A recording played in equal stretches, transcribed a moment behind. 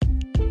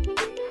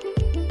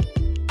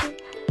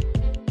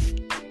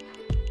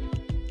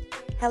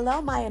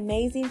Hello, my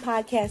amazing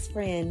podcast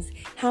friends.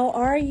 How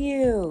are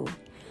you?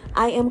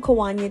 I am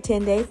Kawanya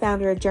Tende,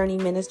 founder of Journey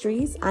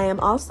Ministries. I am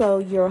also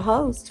your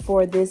host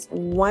for this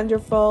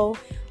wonderful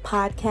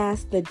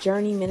podcast, the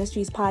Journey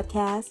Ministries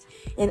podcast,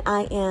 and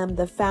I am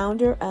the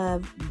founder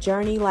of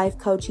Journey Life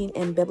Coaching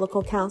and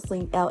Biblical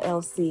Counseling,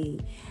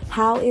 LLC.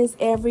 How is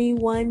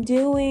everyone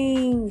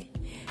doing?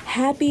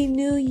 Happy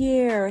New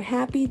Year.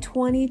 Happy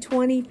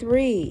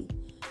 2023.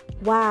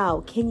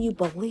 Wow, can you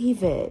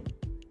believe it?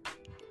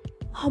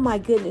 Oh my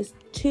goodness,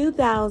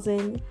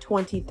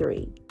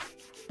 2023.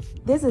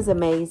 This is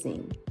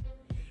amazing.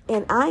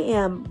 And I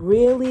am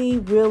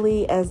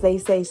really, as they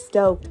say,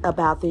 stoked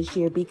about this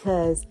year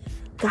because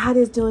God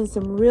is doing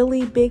some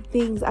really big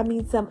things. I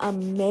mean, some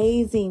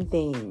amazing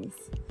things.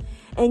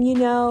 And you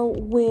know,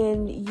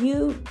 when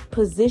you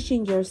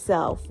position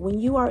yourself, when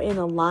you are in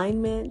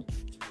alignment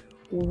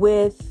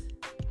with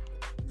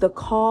the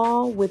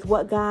call, with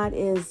what God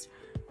is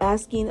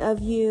asking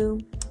of you,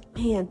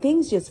 man,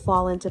 things just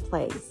fall into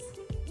place.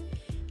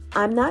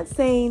 I'm not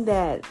saying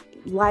that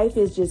life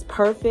is just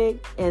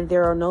perfect and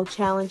there are no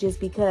challenges,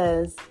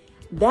 because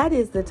that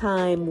is the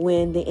time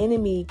when the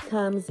enemy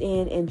comes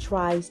in and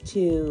tries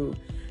to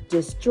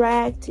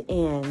distract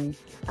and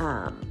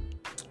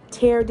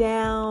tear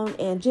down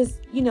and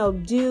just,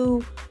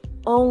 do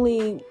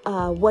only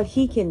what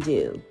he can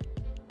do.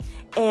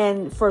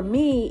 And for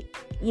me,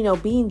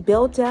 being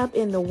built up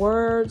in the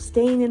word,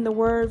 staying in the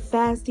word,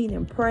 fasting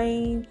and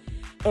praying,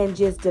 and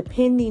just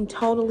depending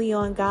totally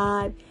on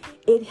God,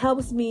 it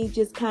helps me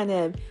just kind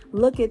of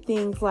look at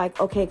things like,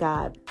 okay,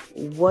 God,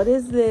 what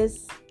is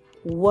this?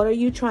 What are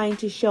you trying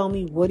to show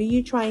me? What are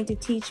you trying to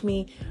teach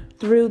me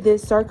through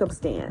this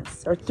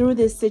circumstance or through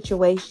this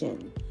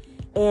situation?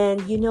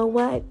 And you know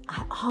what?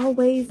 I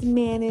always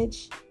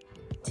manage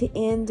to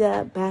end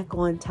up back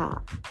on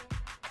top.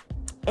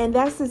 And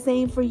that's the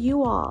same for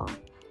you all.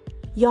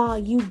 Y'all,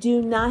 you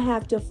do not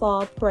have to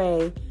fall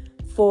prey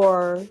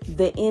for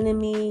the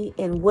enemy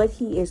and what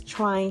he is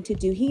trying to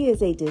do. He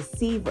is a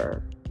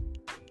deceiver.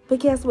 But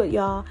guess what,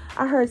 y'all?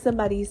 I heard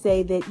somebody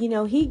say that,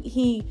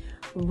 he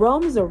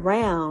roams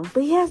around,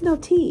 but he has no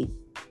teeth.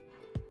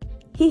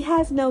 He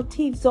has no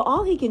teeth. So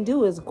all he can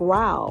do is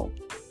growl.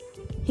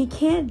 He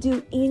can't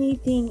do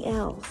anything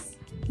else.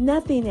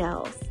 Nothing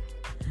else.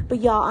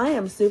 But y'all, I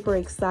am super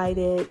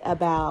excited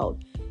about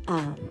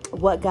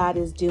what God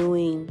is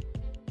doing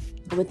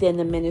within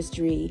the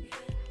ministry.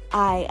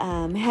 I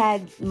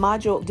did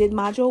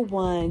module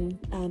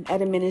 1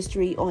 at a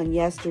ministry on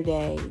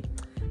yesterday.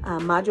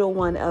 Module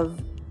 1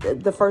 of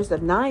the first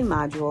of 9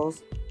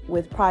 modules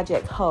with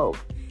Project Hope.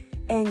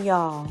 And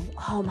y'all,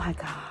 oh my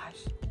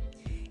gosh,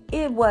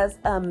 it was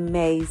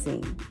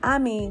amazing. I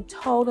mean,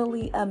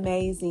 totally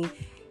amazing.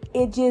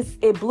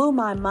 It blew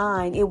my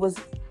mind. It was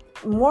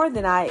more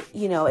than I,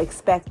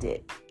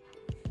 expected.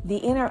 The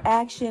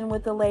interaction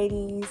with the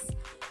ladies,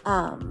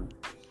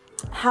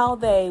 how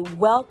they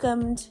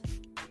welcomed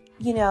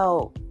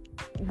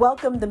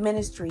the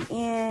ministry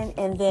in,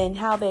 and then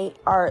how they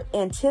are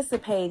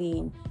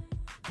anticipating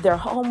their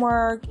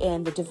homework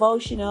and the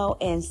devotional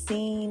and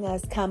seeing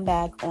us come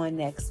back on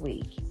next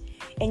week.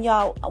 And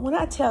y'all, when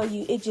I tell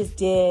you, it just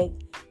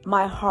did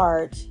my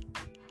heart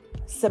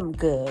some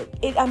good.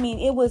 It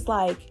was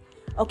like,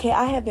 okay,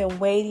 I have been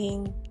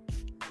waiting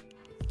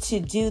to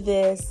do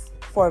this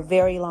for a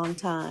very long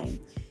time.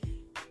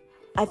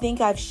 I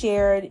think I've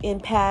shared in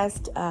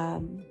past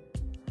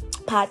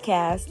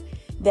podcasts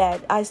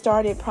that I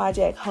started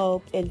Project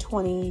Hope in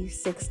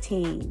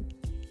 2016.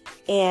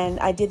 And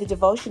I did the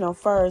devotional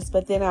first,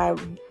 but then I,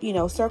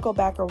 circled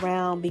back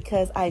around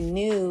because I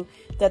knew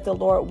that the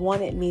Lord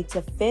wanted me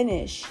to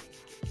finish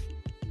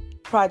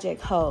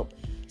Project Hope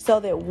so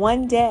that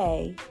one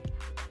day,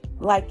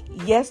 like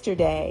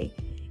yesterday,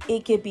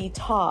 it could be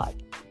taught.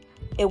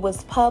 It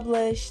was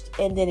published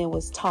and then it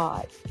was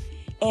taught.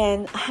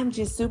 And I'm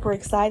just super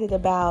excited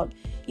about,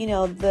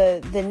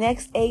 the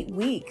next 8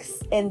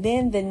 weeks and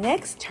then the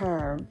next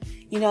term.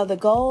 The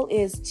goal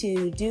is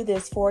to do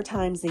this 4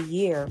 times a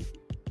year.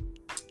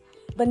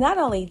 But not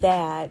only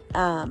that,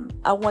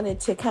 I wanted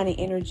to kind of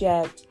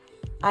interject.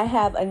 I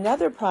have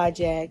another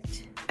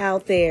project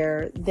out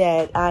there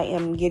that I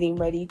am getting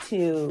ready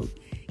to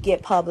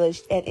get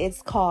published, and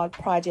it's called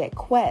Project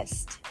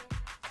Quest.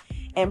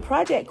 And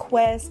Project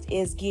Quest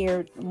is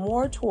geared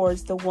more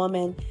towards the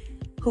woman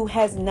who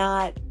has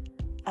not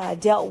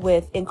dealt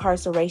with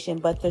incarceration,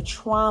 but the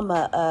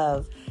trauma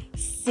of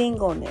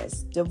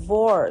singleness,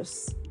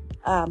 divorce,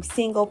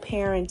 single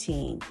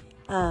parenting,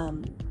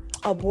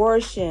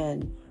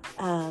 abortion,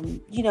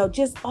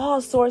 just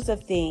all sorts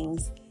of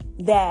things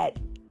that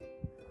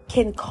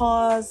can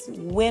cause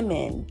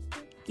women,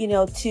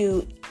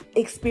 to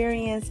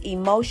experience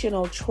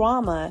emotional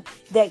trauma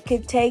that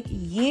could take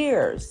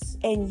years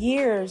and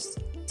years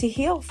to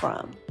heal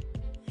from.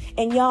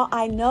 And y'all,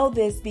 I know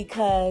this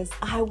because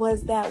I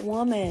was that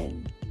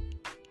woman.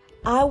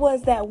 I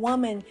was that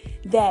woman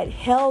that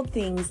held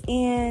things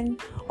in,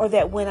 or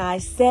that when I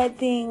said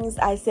things,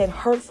 I said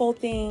hurtful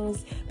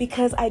things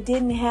because I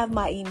didn't have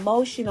my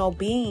emotional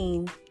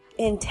being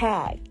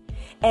intact.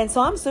 And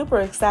so I'm super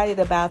excited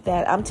about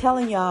that. I'm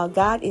telling y'all,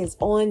 God is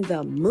on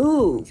the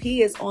move.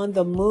 He is on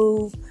the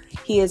move.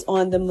 He is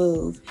on the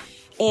move.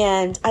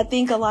 And I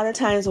think a lot of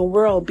times when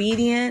we're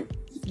obedient,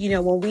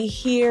 when we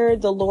hear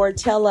the Lord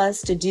tell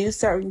us to do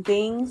certain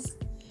things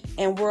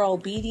and we're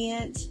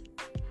obedient,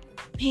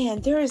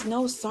 man, there is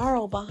no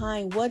sorrow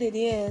behind what it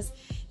is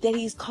that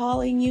He's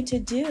calling you to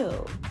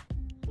do.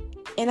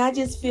 And I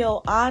just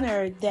feel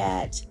honored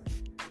that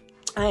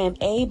I am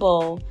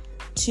able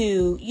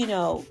to,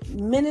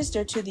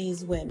 minister to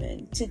these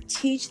women, to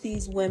teach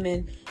these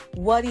women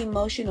what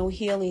emotional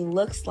healing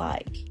looks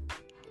like.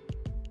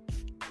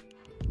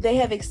 They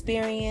have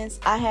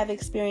experienced, I have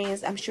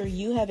experienced, I'm sure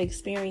you have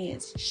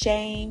experienced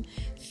shame,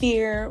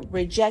 fear,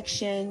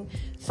 rejection,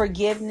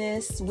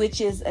 forgiveness, which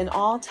is an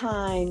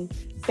all-time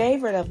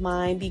favorite of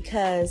mine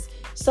because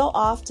so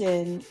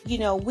often,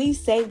 we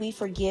say we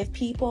forgive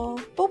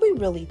people, but we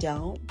really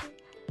don't.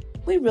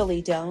 We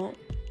really don't.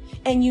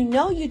 And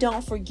you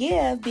don't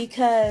forgive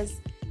because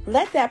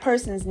let that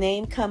person's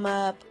name come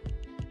up,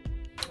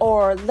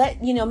 or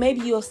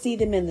maybe you'll see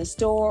them in the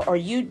store, or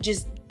you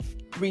just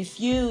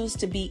refuse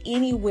to be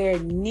anywhere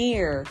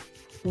near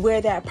where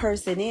that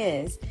person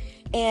is.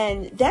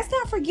 And that's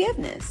not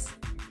forgiveness.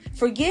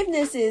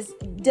 Forgiveness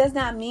does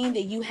not mean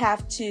that you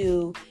have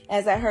to,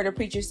 as I heard a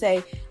preacher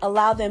say,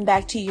 allow them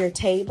back to your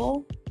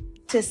table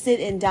to sit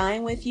and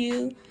dine with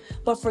you.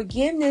 But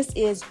forgiveness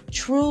is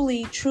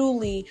truly,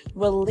 truly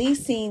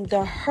releasing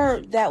the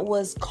hurt that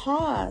was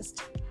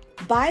caused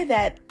by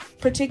that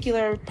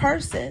particular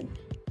person.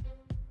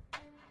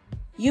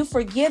 You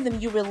forgive them,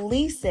 you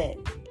release it,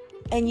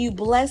 and you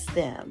bless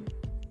them.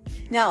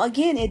 Now,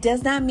 again, it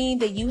does not mean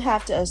that you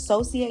have to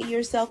associate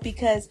yourself,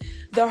 because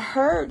the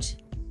hurt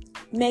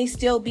may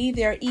still be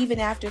there even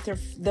after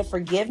the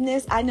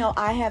forgiveness. I know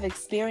I have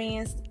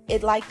experienced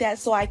it like that,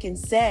 so I can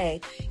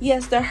say,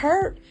 yes, the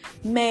hurt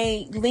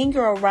may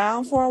linger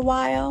around for a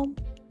while,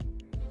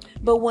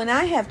 but when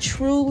I have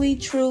truly,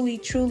 truly,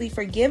 truly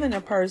forgiven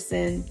a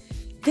person,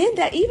 then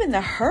that even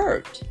the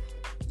hurt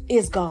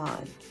is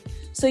gone.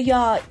 So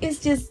y'all, it's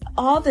just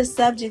all the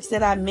subjects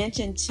that I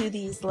mentioned to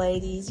these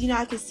ladies,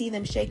 I can see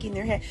them shaking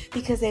their head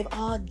because they've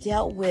all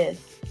dealt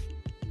with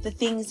the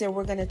things that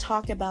we're going to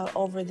talk about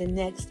over the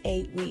next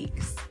 8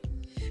 weeks.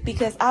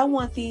 Because I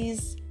want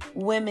these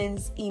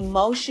women's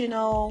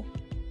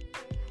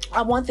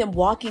I want them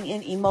walking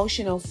in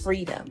emotional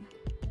freedom.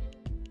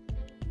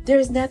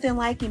 There's nothing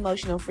like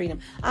emotional freedom.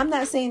 I'm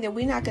not saying that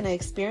we're not going to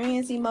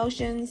experience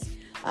emotions.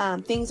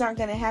 Things aren't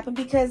going to happen,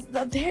 because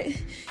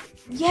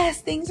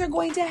yes, things are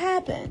going to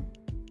happen.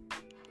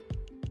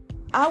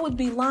 I would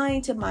be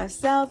lying to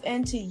myself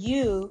and to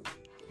you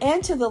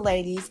and to the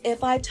ladies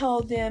if I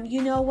told them,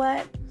 you know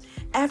what?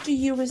 After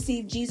you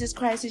receive Jesus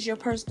Christ as your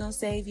personal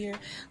Savior,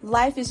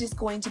 life is just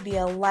going to be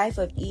a life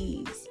of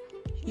ease.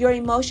 Your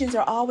emotions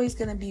are always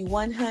going to be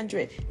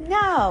 100.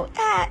 No,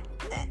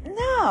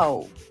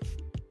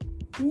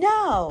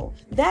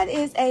 that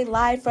is a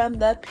lie from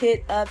the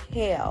pit of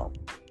hell.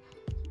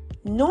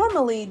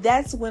 Normally,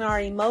 that's when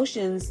our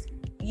emotions,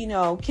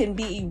 can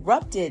be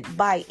erupted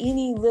by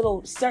any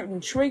little certain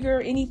trigger,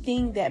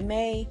 anything that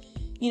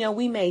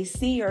we may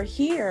see or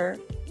hear.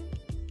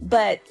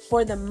 But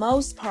for the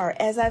most part,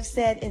 as I've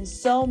said in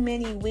so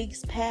many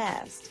weeks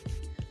past,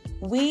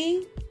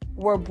 we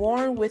were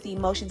born with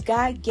emotions.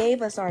 God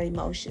gave us our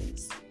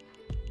emotions,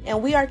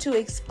 and we are to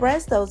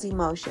express those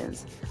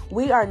emotions.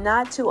 We are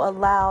not to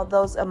allow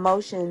those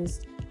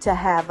emotions to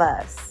have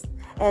us.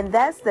 And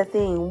that's the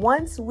thing.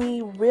 Once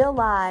we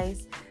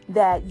realize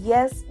that,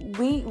 yes,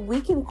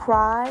 we can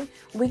cry,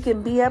 we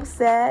can be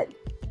upset,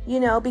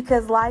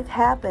 because life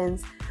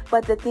happens.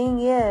 But the thing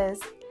is,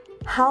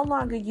 how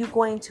long are you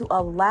going to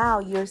allow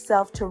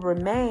yourself to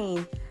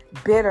remain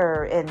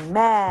bitter and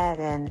mad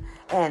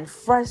and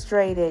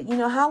frustrated?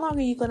 How long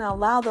are you going to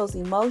allow those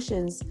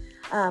emotions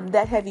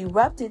that have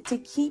erupted to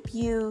keep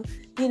you,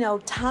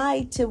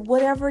 tied to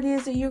whatever it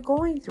is that you're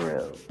going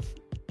through?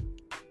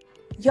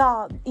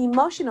 Y'all,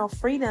 emotional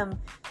freedom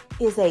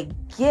is a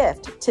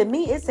gift. To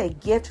me, it's a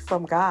gift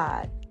from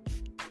God,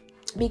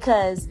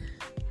 because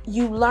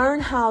you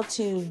learn how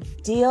to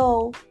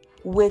deal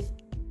with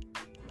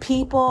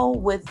people,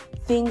 with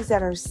things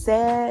that are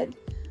said,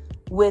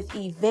 with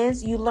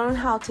events. You learn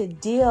how to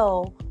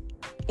deal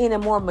in a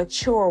more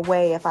mature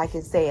way, if I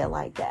can say it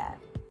like that.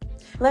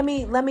 Let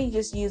me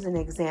just use an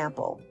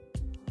example.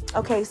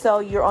 Okay, so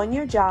you're on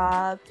your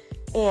job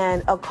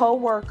and a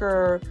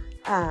coworker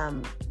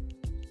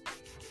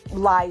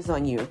lies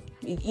on you.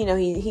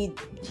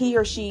 He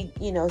or she,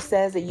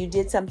 says that you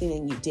did something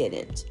and you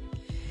didn't.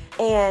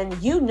 And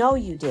you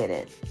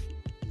didn't.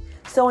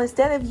 So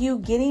instead of you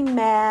getting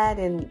mad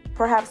and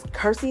perhaps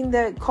cursing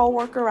the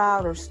coworker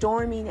out or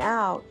storming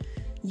out,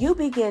 you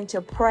begin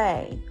to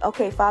pray.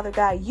 Okay, Father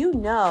God, you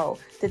know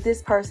that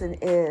this person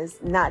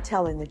is not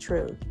telling the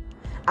truth.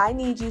 I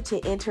need you to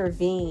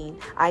intervene.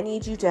 I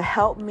need you to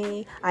help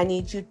me. I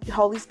need you,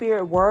 Holy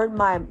Spirit, word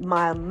my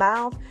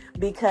mouth,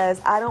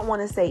 because I don't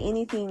want to say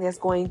anything that's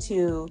going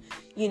to,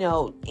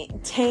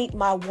 taint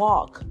my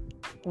walk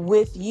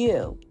with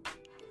you.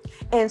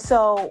 And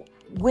so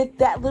with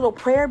that little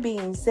prayer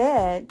being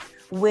said,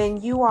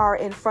 when you are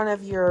in front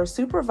of your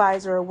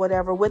supervisor or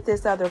whatever with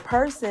this other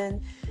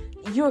person,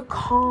 you're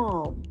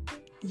calm,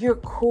 you're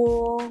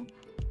cool,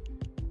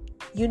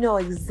 you know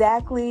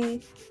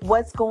exactly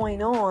what's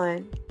going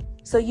on.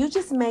 So you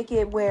just make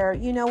it where,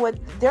 you know what,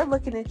 they're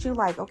looking at you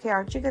like, okay,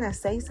 aren't you going to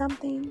say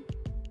something?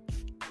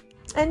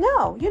 And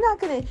no, you're not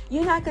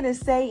going to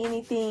say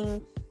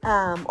anything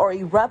or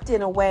erupt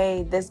in a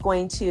way that's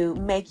going to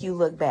make you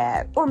look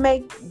bad or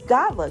make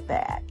God look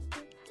bad.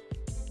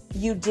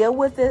 You deal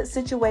with the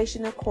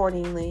situation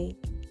accordingly.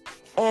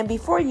 And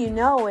before you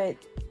know it,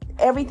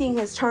 everything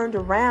has turned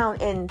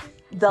around, and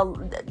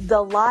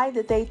the lie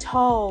that they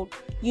told,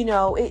 you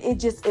know,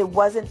 it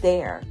wasn't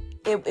there.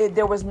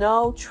 There was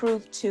no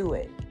truth to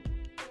it.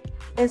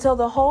 And so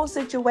the whole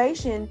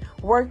situation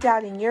worked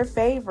out in your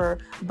favor.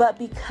 But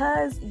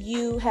because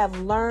you have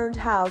learned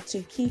how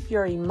to keep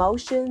your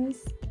emotions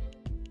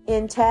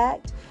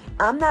intact,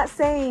 I'm not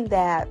saying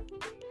that,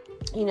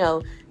 you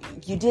know,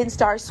 you didn't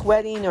start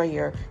sweating, or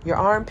your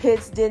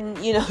armpits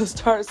didn't, you know,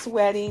 start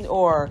sweating,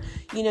 or,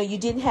 you know, you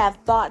didn't have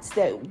thoughts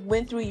that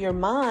went through your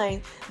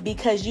mind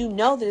because you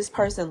know that this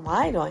person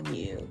lied on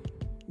you,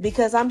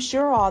 because I'm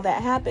sure all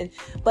that happened.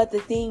 But the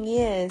thing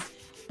is,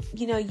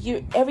 you know,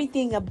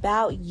 everything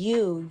about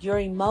you, your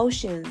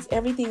emotions,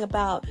 everything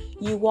about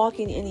you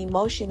walking in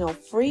emotional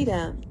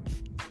freedom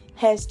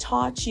has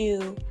taught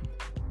you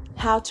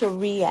how to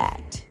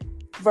react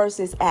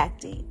versus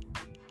acting.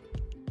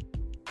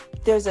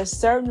 There's a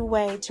certain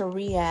way to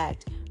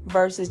react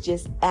versus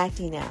just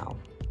acting out.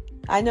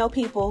 I know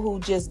people who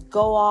just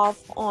go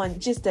off on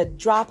just a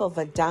drop of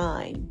a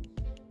dime,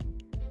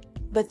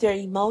 but their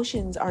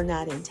emotions are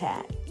not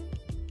intact.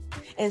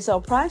 And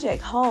so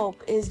Project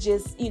Hope is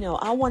just, you know,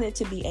 I want it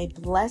to be a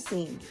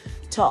blessing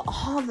to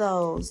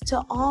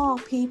all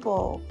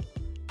people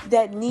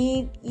that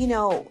need, you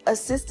know,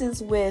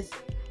 assistance with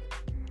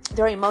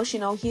their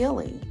emotional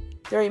healing,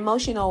 their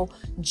emotional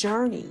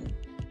journey.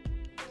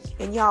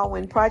 And y'all,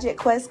 when Project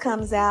Quest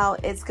comes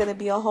out, it's going to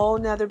be a whole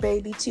nother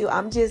baby too.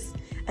 I'm just,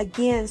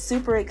 again,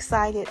 super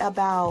excited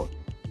about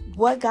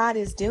what God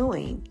is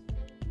doing.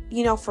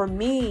 You know, for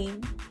me,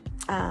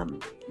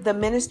 the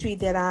ministry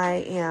that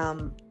I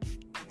am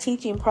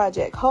teaching,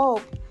 Project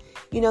Hope,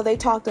 you know, they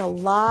talked a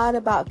lot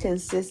about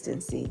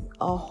consistency,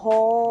 a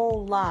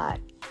whole lot,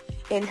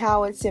 and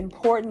how it's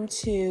important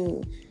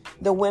to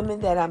the women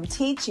that I'm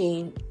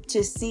teaching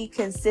to see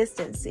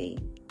consistency.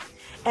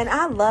 And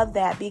I love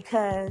that,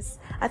 because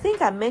I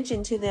think I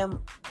mentioned to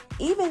them,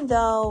 even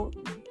though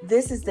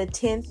this is the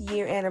 10th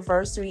year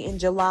anniversary in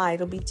July,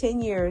 it'll be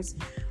 10 years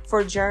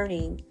for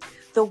Journey.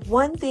 The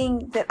one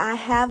thing that I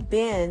have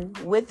been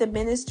with the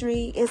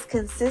ministry is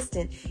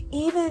consistent.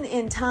 Even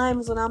in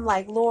times when I'm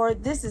like,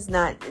 Lord, this is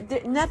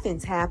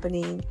nothing's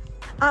happening.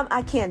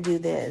 I can't do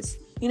this.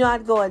 You know,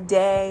 I'd go a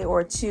day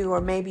or two or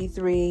maybe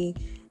 3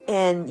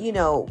 and, you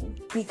know,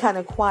 be kind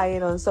of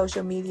quiet on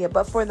social media.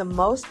 But for the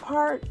most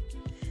part,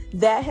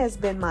 that has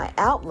been my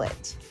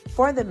outlet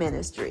for the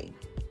ministry.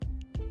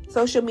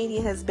 Social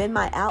media has been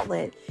my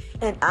outlet,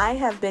 and I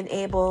have been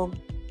able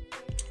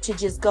to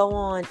just go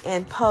on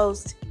and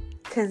post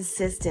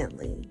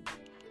consistently.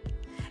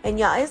 And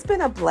y'all, it's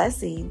been a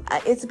blessing.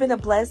 It's been a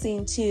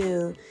blessing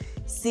to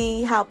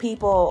see how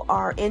people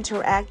are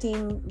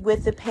interacting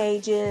with the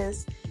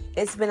pages.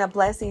 It's been a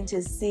blessing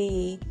to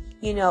see,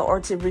 you know, or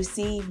to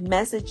receive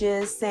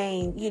messages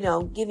saying, you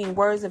know, giving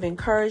words of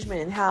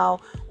encouragement, and how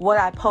what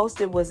I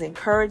posted was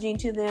encouraging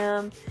to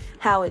them,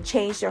 how it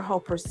changed their whole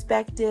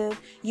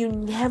perspective. You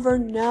never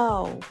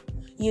know.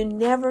 You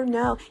never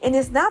know. And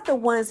it's not the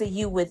ones that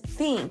you would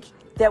think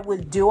that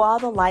would do all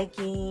the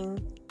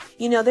liking.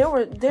 You know,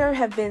 there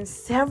have been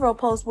several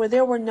posts where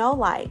there were no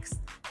likes.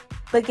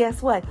 But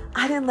guess what?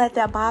 I didn't let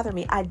that bother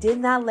me. I did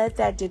not let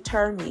that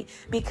deter me,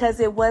 because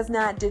it was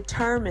not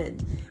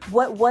determined.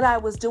 What I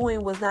was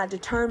doing was not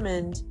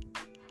determined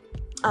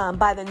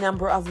by the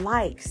number of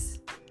likes.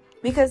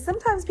 Because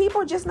sometimes people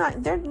are just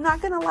they're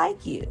not going to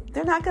like you.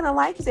 They're not going to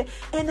like you.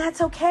 And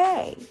that's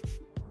okay.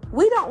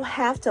 We don't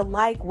have to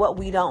like what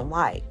we don't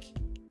like.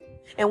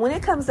 And when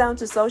it comes down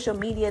to social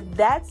media,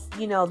 that's,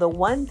 you know, the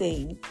one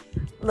thing.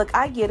 Look,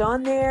 I get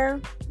on there.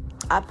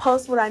 I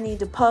post what I need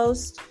to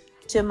post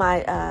to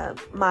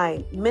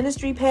my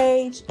ministry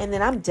page, and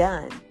then I'm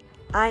done.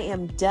 I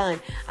am done.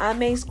 I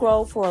may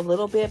scroll for a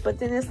little bit, but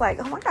then it's like,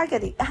 oh my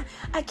God,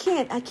 I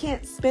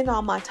can't spend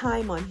all my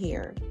time on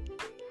here.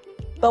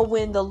 But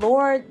when the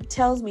Lord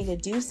tells me to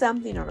do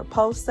something or to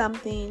post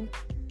something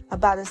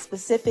about a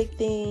specific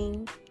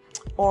thing,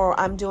 or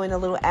I'm doing a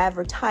little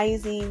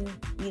advertising,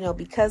 you know,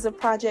 because of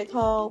Project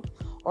Hope,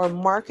 or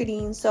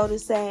marketing, so to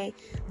say,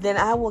 then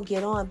I will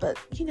get on. But,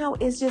 you know,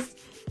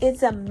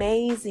 it's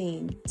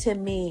amazing to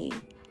me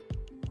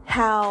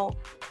how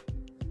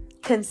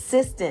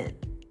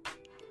consistent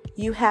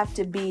you have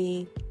to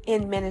be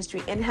in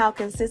ministry, and how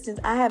consistent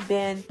I have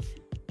been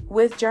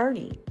with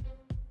Journey.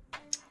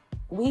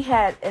 We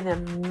had an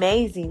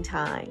amazing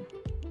time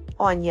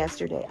on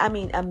yesterday. I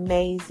mean,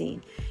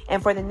 amazing.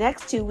 And for the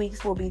next 2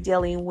 weeks, we'll be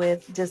dealing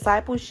with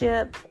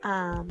discipleship,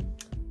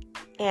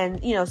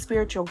 and,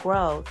 spiritual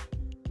growth.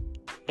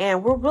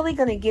 And we're really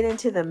going to get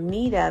into the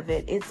meat of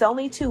it. It's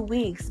only 2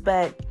 weeks,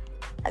 but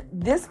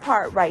this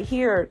part right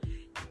here,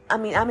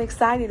 I'm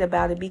excited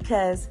about it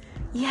because,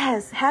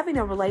 yes, having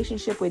a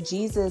relationship with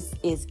Jesus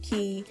is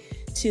key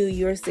to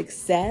your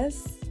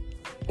success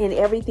in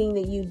everything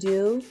that you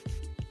do,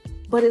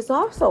 but it's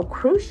also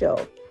crucial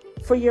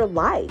for your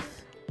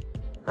life.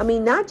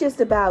 It's not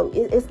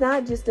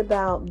just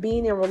about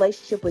being in a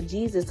relationship with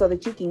Jesus so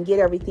that you can get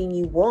everything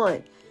you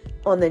want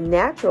on the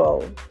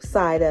natural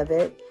side of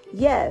it.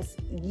 Yes,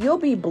 you'll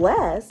be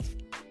blessed.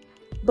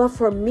 But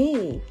for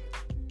me,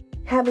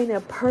 having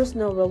a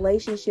personal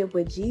relationship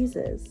with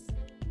Jesus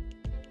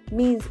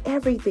means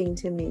everything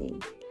to me.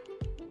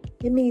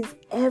 It means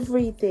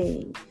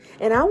everything.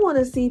 And I want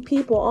to see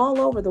people all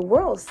over the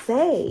world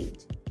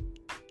saved.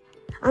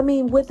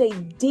 With a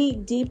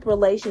deep, deep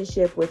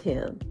relationship with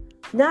him.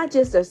 Not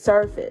just a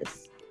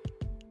surface.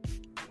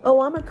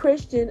 Oh, I'm a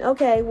Christian.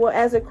 Okay, well,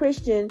 as a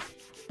Christian,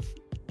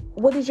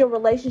 what does your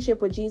relationship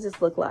with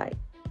Jesus look like?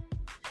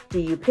 Do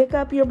you pick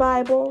up your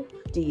Bible?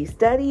 Do you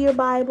study your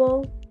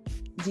Bible?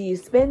 Do you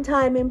spend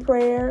time in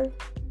prayer?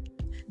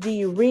 Do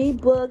you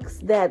read books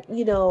that,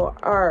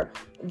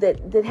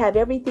 that have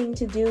everything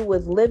to do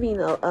with living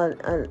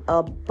an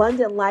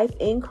abundant life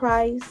in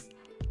Christ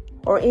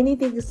or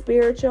anything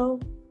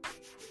spiritual?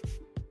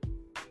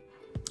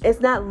 It's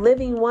not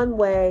living one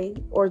way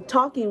or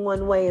talking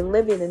one way and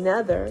living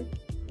another.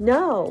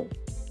 No.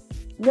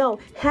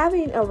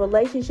 Having a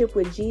relationship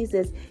with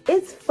Jesus,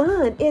 it's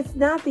fun. It's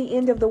not the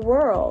end of the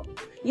world.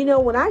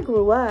 When I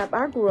grew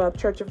up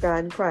Church of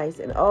God in Christ,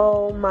 and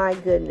oh my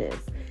goodness,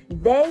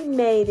 they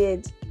made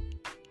it.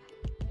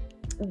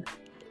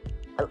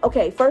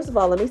 Okay, first of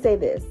all, let me say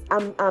this.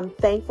 I'm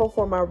thankful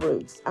for my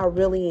roots. I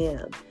really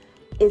am.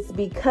 It's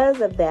because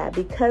of that,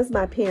 because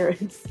my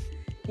parents,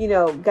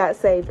 got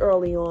saved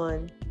early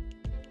on.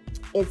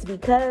 It's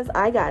because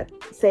I got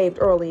saved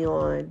early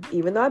on,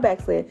 even though I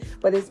backslid,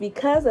 but it's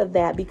because of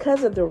that,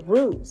 because of the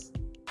roots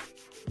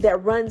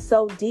that run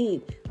so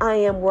deep, I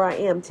am where I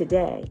am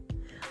today.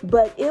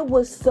 But it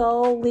was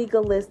so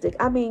legalistic.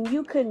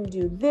 You couldn't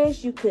do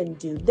this, you couldn't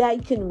do that,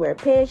 you couldn't wear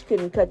pants, you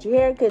couldn't cut your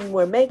hair, couldn't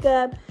wear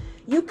makeup,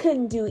 you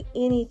couldn't do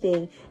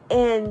anything.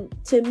 And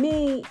to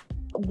me,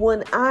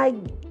 when I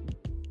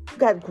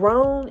got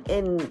grown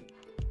and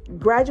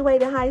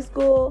graduated high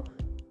school,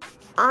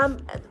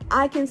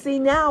 I can see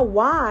now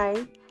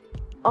why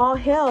all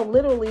hell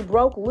literally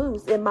broke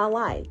loose in my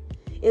life.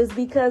 It was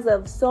because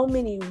of so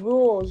many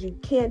rules. You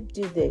can't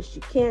do this.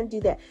 You can't do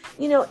that.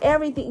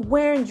 Everything,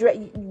 wearing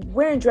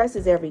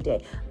dresses every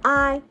day.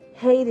 I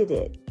hated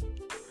it.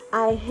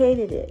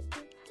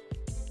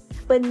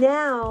 But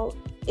now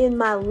in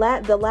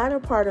the latter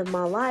part of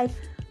my life,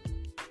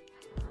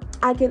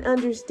 I can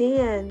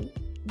understand,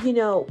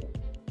 that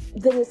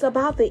it's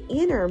about the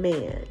inner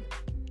man.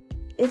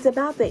 It's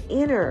about the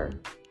inner,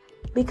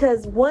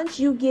 because once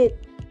you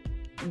get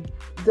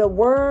the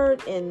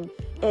word and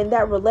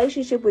that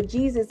relationship with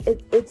Jesus,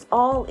 it's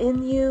all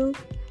in you,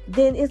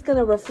 then it's going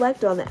to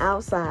reflect on the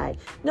outside.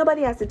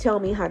 Nobody has to tell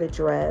me how to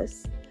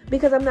dress,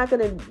 because I'm not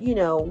going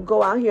to,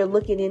 go out here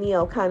looking any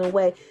old kind of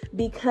way,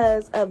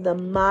 because of the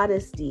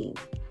modesty,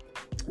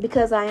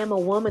 because I am a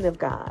woman of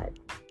God.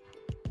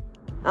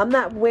 I'm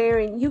not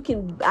wearing,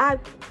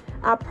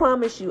 I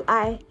promise you,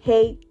 I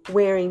hate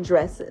wearing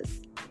dresses.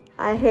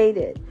 I hate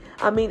it.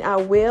 I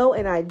will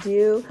and I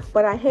do,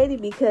 but I hate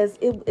it because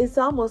it's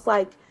almost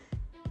like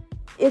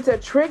it's a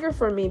trigger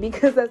for me,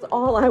 because that's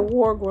all I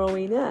wore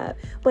growing up.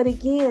 But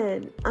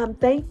again, I'm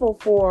thankful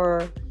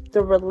for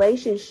the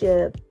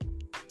relationship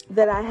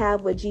that I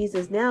have with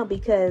Jesus now,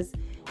 because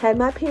had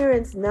my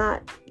parents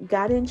not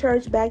got in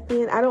church back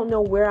then, I don't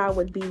know where I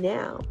would be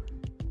now.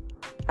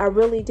 I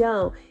really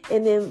don't.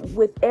 And then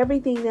with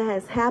everything that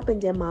has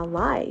happened in my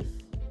life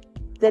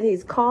that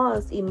has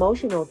caused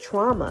emotional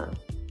trauma,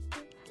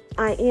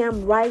 I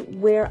am right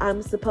where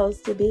I'm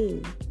supposed to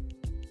be.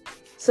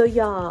 So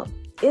y'all,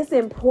 it's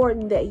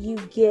important that you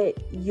get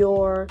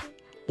your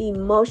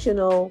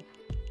emotional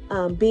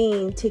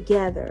being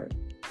together.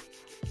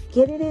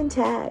 Get it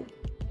intact.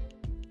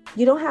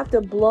 You don't have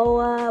to blow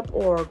up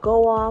or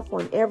go off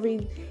on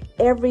every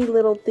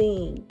little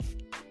thing.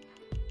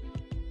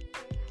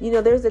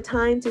 There's a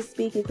time to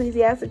speak.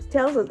 Ecclesiastes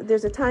tells us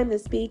there's a time to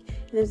speak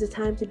and there's a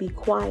time to be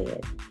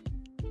quiet.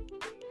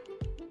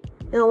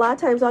 And a lot of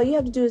times all you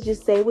have to do is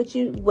just say what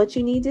you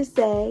need to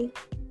say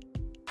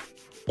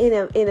in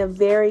a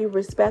very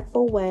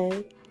respectful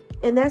way.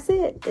 And that's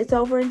it. It's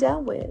over and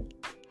done with.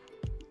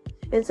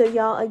 And so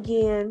y'all,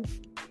 again,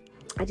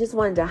 I just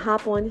wanted to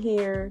hop on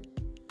here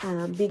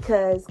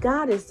because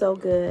God is so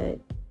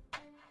good.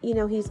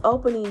 He's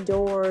opening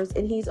doors,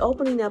 and he's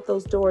opening up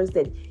those doors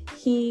that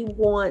he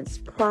wants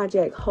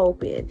Project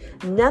Hope in.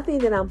 Nothing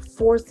that I'm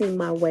forcing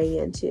my way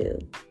into.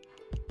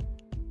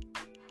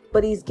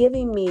 But he's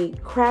giving me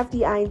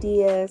crafty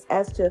ideas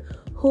as to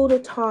who to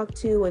talk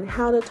to and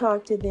how to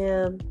talk to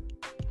them,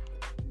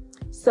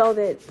 so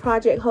that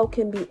Project Hope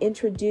can be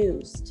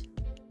introduced.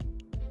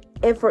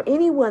 And for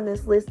anyone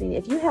that's listening,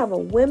 if you have a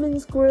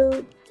women's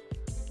group,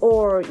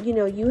 or,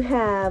 you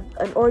have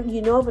of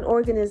an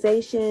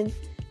organization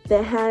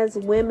that has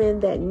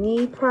women that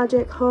need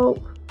Project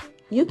Hope,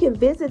 you can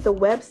visit the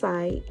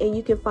website and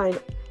you can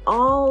find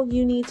all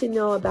you need to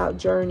know about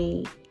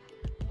Journey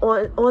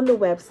on the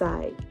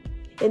website.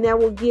 And that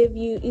will give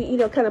you,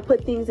 kind of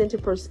put things into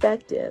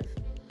perspective.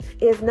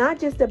 It's not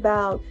just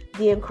about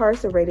the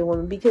incarcerated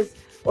woman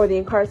or the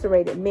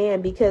incarcerated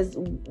man, because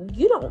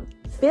you don't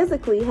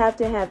physically have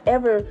to have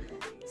ever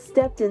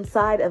stepped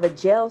inside of a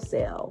jail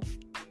cell.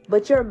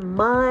 But your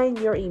mind,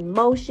 your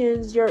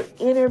emotions, your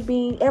inner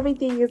being,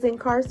 everything is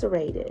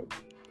incarcerated.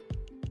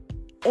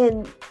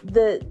 And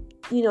the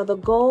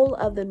goal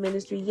of the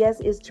ministry,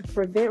 yes, is to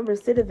prevent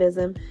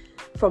recidivism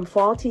from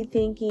faulty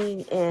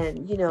thinking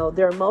and,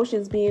 their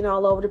emotions being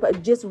all over the place,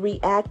 just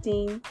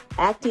acting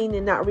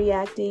and not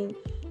reacting.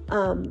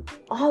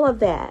 All of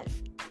that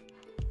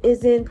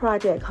is in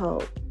Project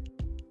Hope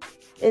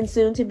and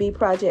soon to be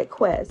Project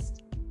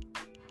Quest.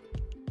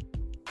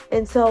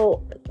 And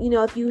so,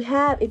 if you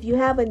have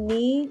a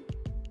need,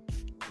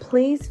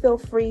 please feel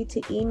free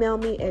to email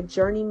me at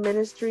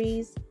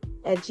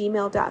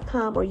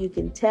journeyministries@gmail.com, or you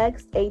can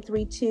text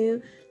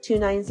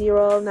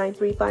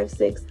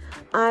 832-290-9356.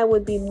 I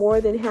would be more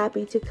than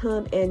happy to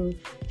come and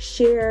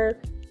share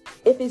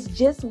if it's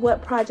just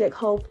what Project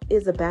Hope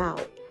is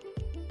about.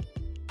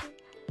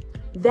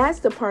 That's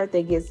the part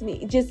that gets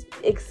me. Just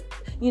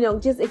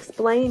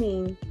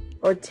explaining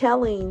or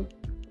telling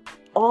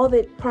all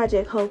that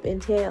Project Hope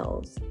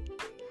entails.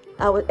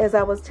 As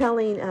I was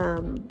telling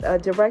a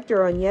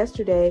director on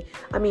yesterday,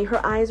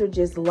 her eyes are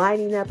just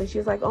lighting up, and she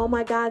was like, "Oh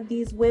my God,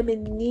 these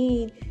women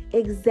need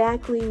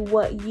exactly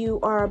what you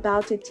are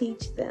about to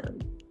teach them."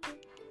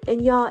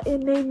 And y'all,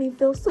 it made me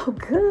feel so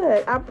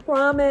good. I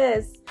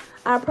promise.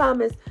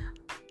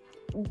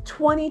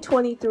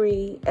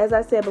 2023, as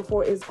I said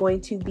before, is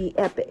going to be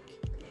epic.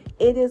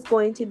 It is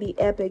going to be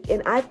epic.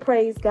 And I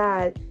praise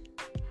God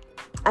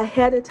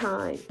ahead of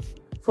time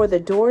for the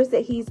doors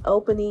that He's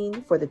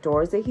opening, for the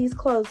doors that He's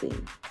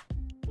closing,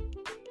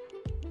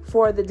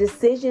 for the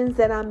decisions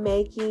that I'm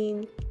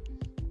making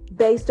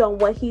based on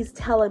what He's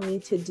telling me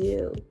to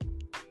do.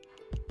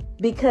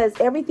 Because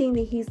everything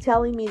that He's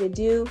telling me to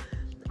do,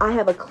 I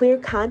have a clear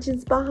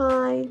conscience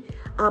behind.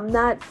 I'm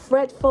not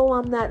fretful.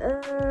 I'm not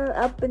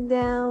up and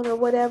down or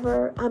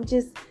whatever. I'm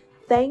just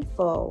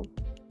thankful.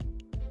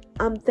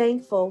 I'm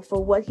thankful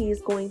for what He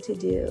is going to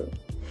do.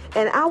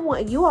 And I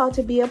want you all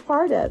to be a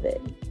part of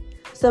it.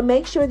 So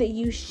make sure that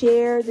you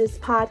share this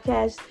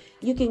podcast.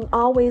 You can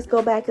always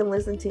go back and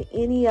listen to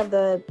any of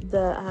the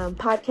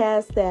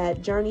podcasts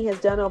that Journey has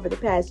done over the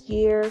past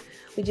year.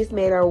 We just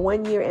made our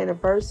 1-year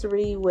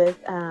anniversary with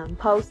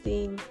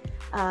posting,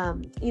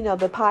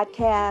 the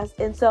podcast.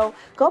 And so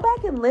go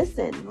back and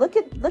listen. Look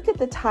at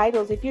the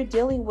titles. If you're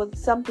dealing with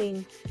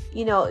something,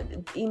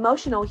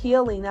 emotional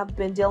healing, I've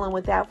been dealing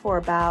with that for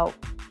about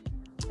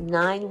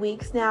 9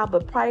 weeks now.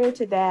 But prior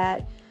to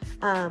that,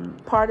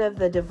 part of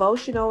the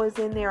devotional is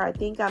in there. I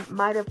think I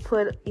might have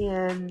put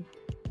in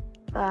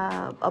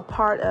a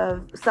part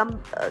of some,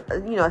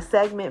 a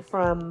segment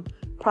from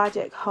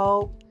Project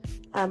Hope.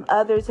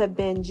 Others have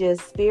been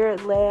just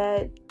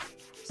Spirit-led.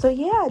 So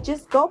yeah,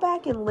 just go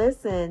back and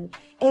listen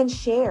and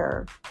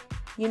share.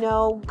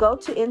 Go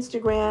to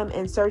Instagram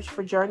and search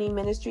for Journey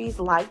Ministries,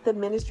 like the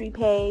ministry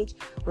page,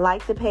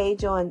 like the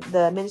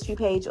ministry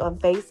page on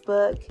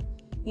Facebook.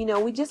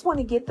 We just want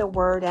to get the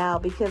word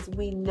out, because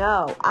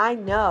I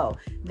know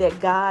that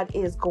God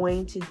is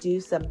going to do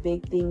some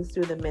big things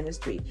through the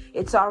ministry.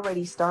 It's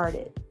already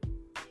started.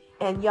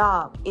 And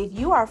y'all, if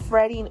you are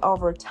fretting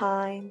over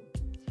time,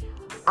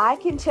 I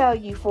can tell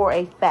you for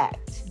a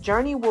fact,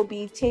 Journey will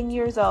be 10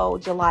 years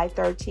old, July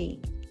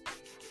 13th.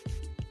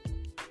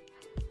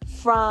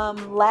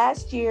 From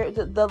last year,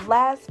 the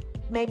last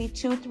maybe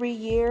 2-3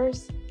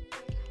 years,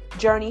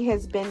 Journey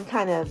has been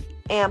kind of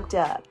amped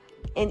up.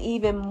 And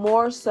even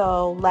more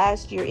so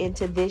last year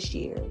into this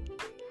year.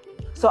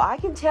 So I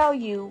can tell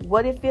you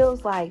what it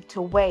feels like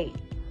to wait.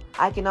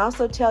 I can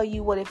also tell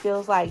you what it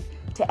feels like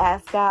to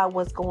ask God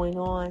what's going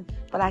on.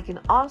 But I can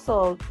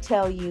also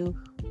tell you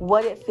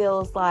what it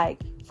feels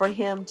like for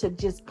Him to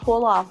just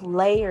pull off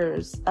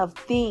layers of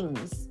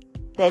things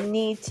that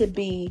need to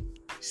be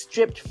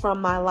stripped from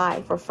my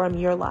life or from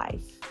your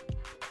life.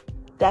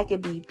 That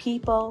could be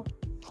people,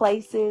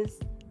 places,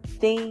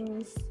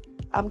 things.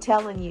 I'm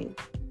telling you.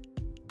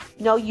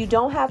 No, you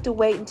don't have to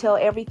wait until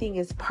everything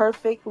is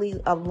perfectly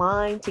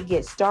aligned to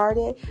get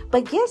started,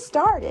 but get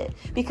started,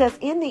 because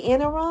in the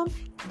interim,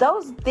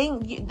 those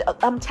things,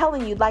 I'm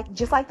telling you,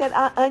 just like that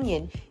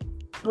onion,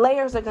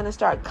 layers are going to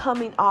start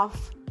falling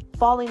off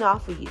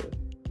of you,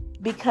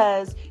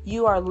 because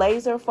you are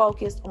laser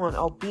focused on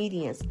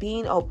obedience,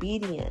 being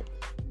obedient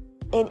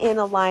and in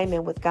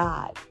alignment with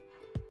God.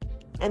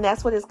 And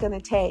that's what it's going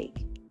to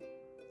take.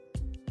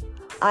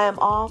 I am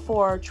all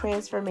for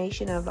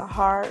transformation of the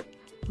heart,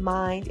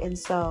 mind, and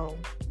soul.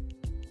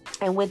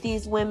 And with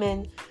these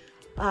women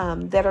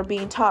that are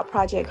being taught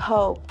Project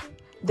Hope,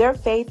 their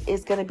faith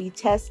is going to be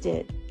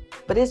tested,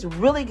 but it's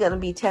really going to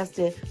be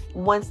tested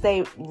once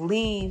they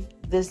leave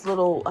this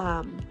little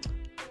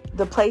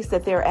the place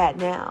that they're at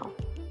now.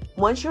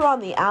 Once you're on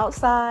the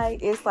outside,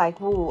 it's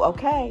like, woo,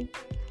 okay.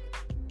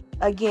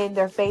 Again,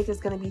 their faith is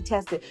going to be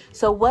tested.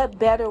 So what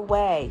better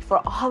way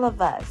for all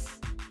of us?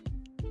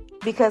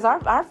 Because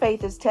our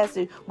faith is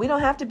tested. We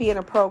don't have to be in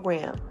a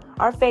program.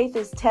 Our faith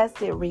is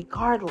tested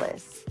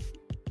regardless.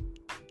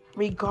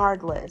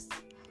 Regardless.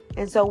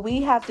 And so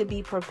we have to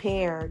be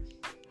prepared.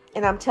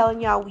 And I'm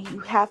telling y'all, you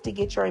have to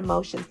get your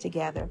emotions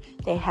together.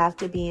 They have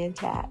to be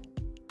intact.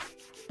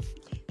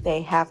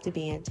 They have to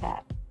be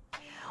intact.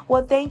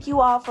 Well, thank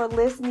you all for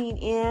listening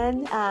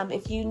in.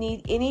 If you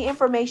need any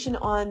information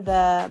on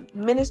the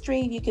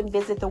ministry, you can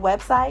visit the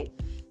website,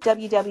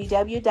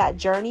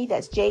 www.journey,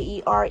 that's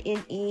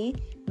JERNE,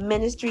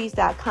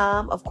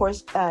 ministries.com. Of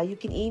course, you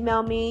can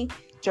email me,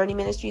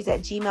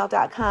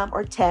 journeyministries@gmail.com,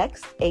 or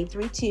text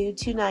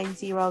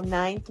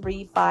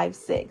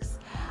 832-290-9356.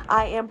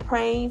 I am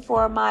praying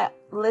for my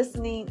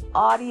listening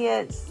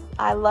audience.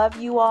 I love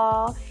you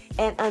all.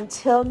 And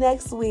until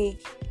next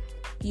week,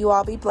 you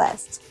all be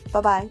blessed.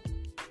 Bye-bye.